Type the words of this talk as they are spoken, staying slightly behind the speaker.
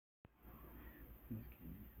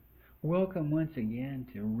Welcome once again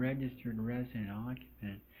to Registered Resident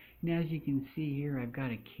Occupant. And as you can see here, I've got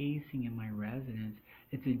a casing in my residence.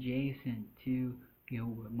 It's adjacent to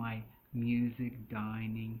my music,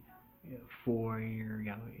 dining, foyer,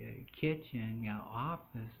 kitchen,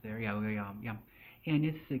 office there, yeah. And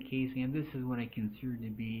this is a casing, and this is what I consider to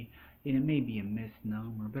be, it may be a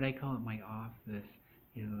misnomer, but I call it my office,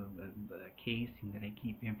 a casing that I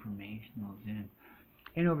keep informationals in.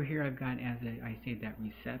 And over here I've got, as I say, that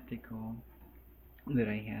receptacle that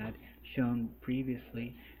I had shown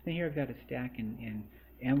previously. And here I've got a stack in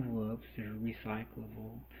envelopes that are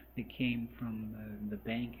recyclable that came from the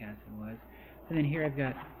bank as it was. And then here I've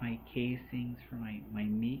got my casings for my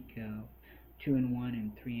Miko 2-in-1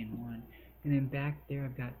 and 3-in-1. And then back there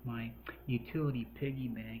I've got my utility piggy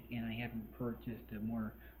bank, and I haven't purchased a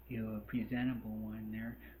more presentable one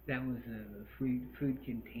there. That was a food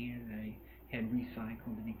container that I had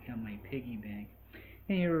recycled to become my piggy bank.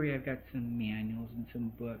 And here I've got some manuals and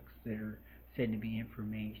some books that are said to be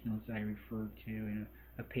informational, as I refer to in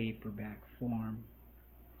a paperback form.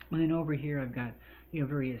 And then over here I've got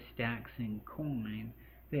various stacks in coin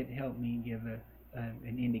that help me give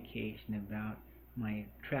an indication about my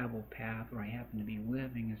travel path where I happen to be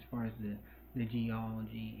living as far as the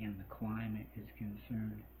geology and the climate is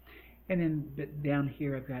concerned. And then down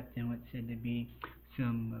here I've got what's said to be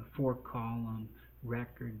some four-column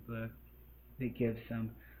record book that gives some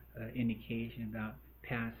indication about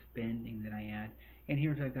past spending that I had. And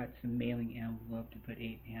here's I've got some mailing envelope to put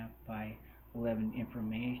 8.5 by 11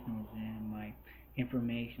 informationals in my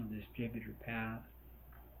informational distributor path.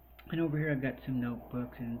 And over here I've got some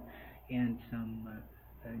notebooks and some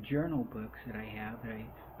journal books that I have that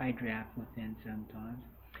I draft within sometimes.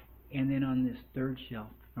 And then on this third shelf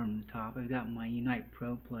from the top, I've got my Unite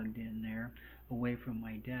Pro plugged in there away from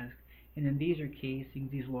my desk. And then these are casings,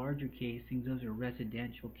 these larger casings, those are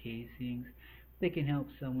residential casings. They can help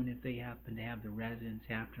someone if they happen to have the residence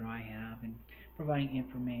after I have, and providing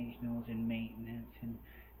informationals and maintenance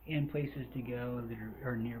and places to go that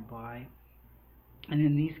are nearby. And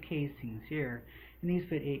then these casings here, and these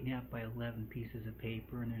fit 8.5 by 11 pieces of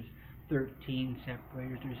paper, and there's 13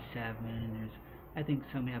 separators, there's 7, and there's, I think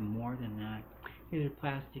some have more than that. These are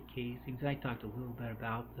plastic casings. I talked a little bit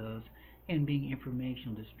about those, and being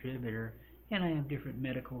informational distributor, and I have different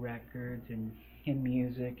medical records and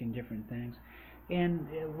music and different things. And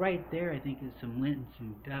right there, I think is some lint and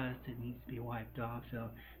some dust that needs to be wiped off. So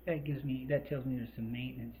that tells me there's some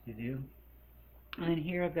maintenance to do. And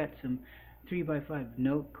here I've got some 3x5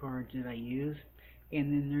 note cards that I use,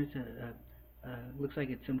 and then there's looks like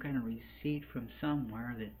it's some kind of receipt from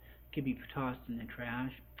somewhere that could be tossed in the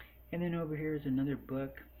trash. And then over here is another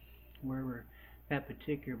book where that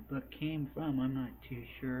particular book came from. I'm not too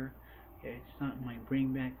sure. It's not my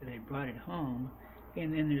bring back that I brought it home.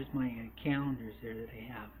 And then there's my calendars there that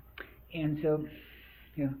I have. And so,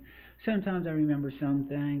 sometimes I remember some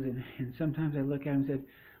things, and sometimes I look at them and say,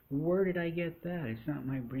 where did I get that? It's not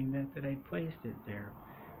my bring back that I placed it there.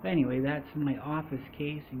 But anyway, that's my office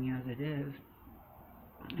casing as it is.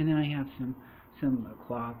 And then I have some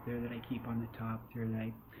cloth there that I keep on the top there that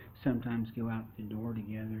I sometimes go out the door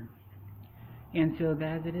together. And so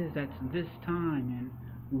as it is, that's this time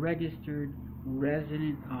in Registered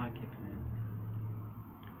Resident Occupant.